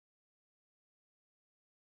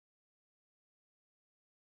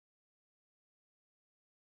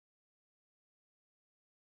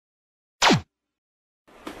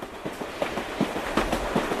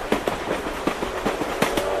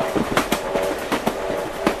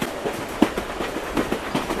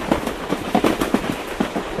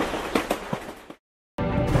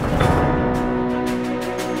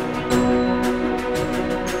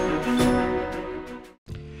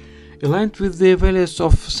Aligned with the values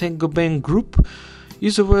of Saint-Gobain Group,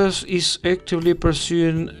 Isover is actively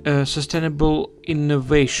pursuing sustainable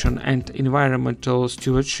innovation and environmental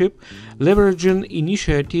stewardship, leveraging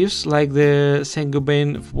initiatives like the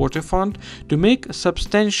Saint-Gobain Water Fund to make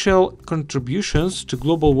substantial contributions to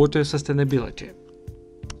global water sustainability.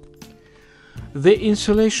 The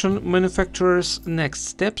insulation manufacturer's next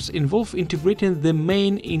steps involve integrating the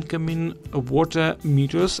main incoming water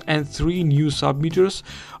meters and 3 new sub-meters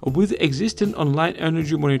with existing online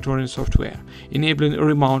energy monitoring software, enabling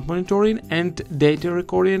remote monitoring and data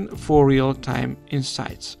recording for real-time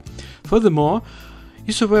insights. Furthermore,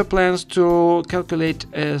 Isover plans to calculate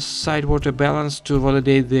a site water balance to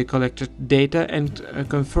validate the collected data and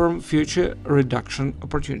confirm future reduction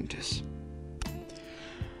opportunities.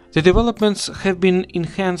 The developments have been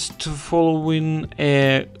enhanced following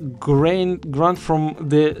a grant from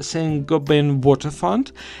the Saint-Gobain Water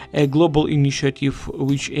Fund, a global initiative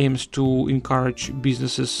which aims to encourage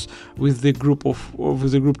businesses with the group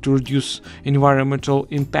to reduce environmental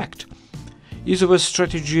impact. Isover's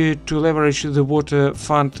strategy to leverage the Water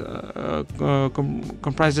Fund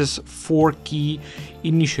comprises 4 key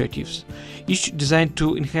initiatives, each designed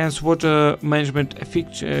to enhance water management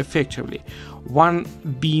effectively. One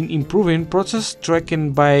being improving process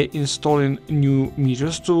tracking by installing new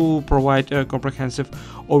meters to provide a comprehensive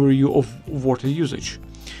overview of water usage.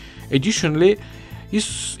 Additionally,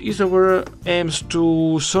 Isover aims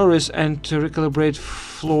to service and recalibrate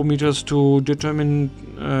flow meters to determine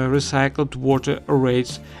recycled water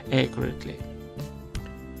rates accurately.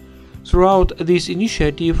 Throughout this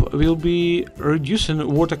initiative, we'll be reducing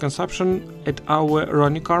water consumption at our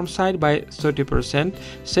Runcorn site by 30%,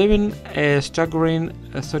 saving a staggering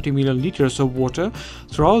 30 million liters of water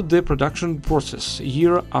throughout the production process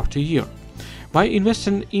year after year. By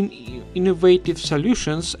investing in innovative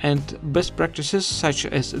solutions and best practices such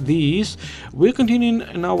as these, we're continuing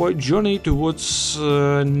in our journey towards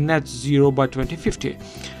net zero by 2050,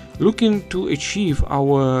 looking to achieve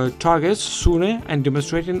our targets sooner and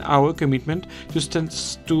demonstrating our commitment to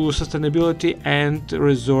sustainability and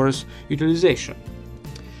resource utilization.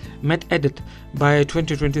 Matt added, by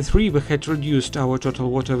 2023 we had reduced our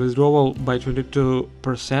total water withdrawal by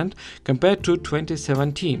 22% compared to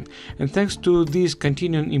 2017, and thanks to these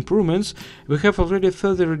continuing improvements, we have already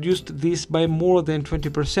further reduced this by more than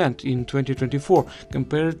 20% in 2024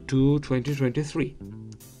 compared to 2023.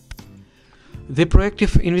 The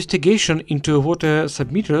proactive investigation into water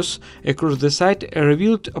submeters across the site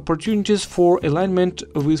revealed opportunities for alignment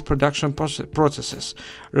with production processes,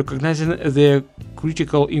 recognizing the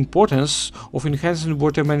critical importance of enhancing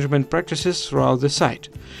water management practices throughout the site.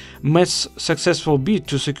 Matt's successful bid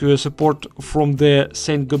to secure support from the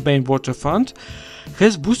Saint-Gobain Water Fund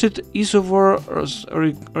has boosted Isover's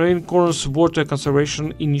Runcorn's water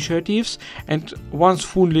conservation initiatives, and once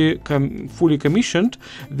fully commissioned,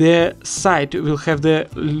 the site will have the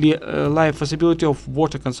live possibility of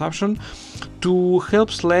water consumption to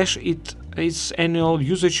help slash its annual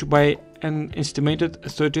usage by an estimated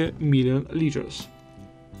 30 million liters.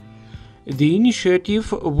 The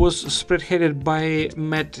initiative was spearheaded by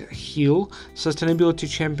Matt Hill, sustainability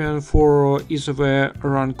champion for Isover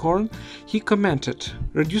Runcorn. He commented,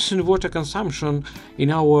 "Reducing water consumption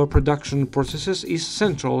in our production processes is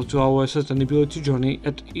central to our sustainability journey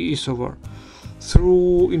at Isover.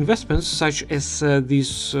 Through investments such as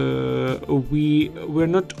this, we're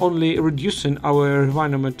not only reducing our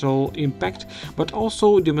environmental impact, but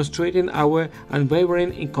also demonstrating our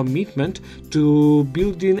unwavering commitment to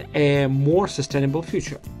building a more sustainable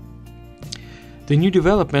future." The new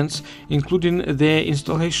developments, including the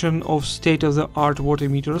installation of state-of-the-art water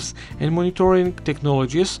meters and monitoring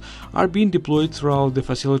technologies, are being deployed throughout the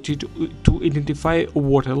facility to identify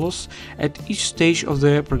water loss at each stage of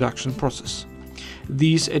the production process.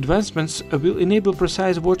 These advancements will enable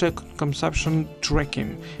precise water consumption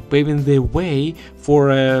tracking, paving the way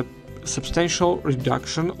for a substantial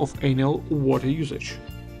reduction of annual water usage.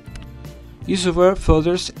 Isover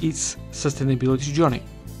furthers its sustainability journey.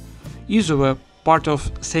 Isover, part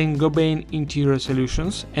of Saint-Gobain Interior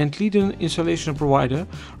Solutions and leading insulation provider,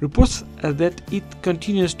 reports that it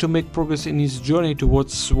continues to make progress in its journey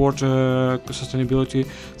towards water sustainability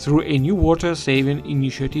through a new water-saving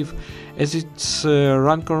initiative as its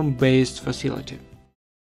Runcorn-based facility.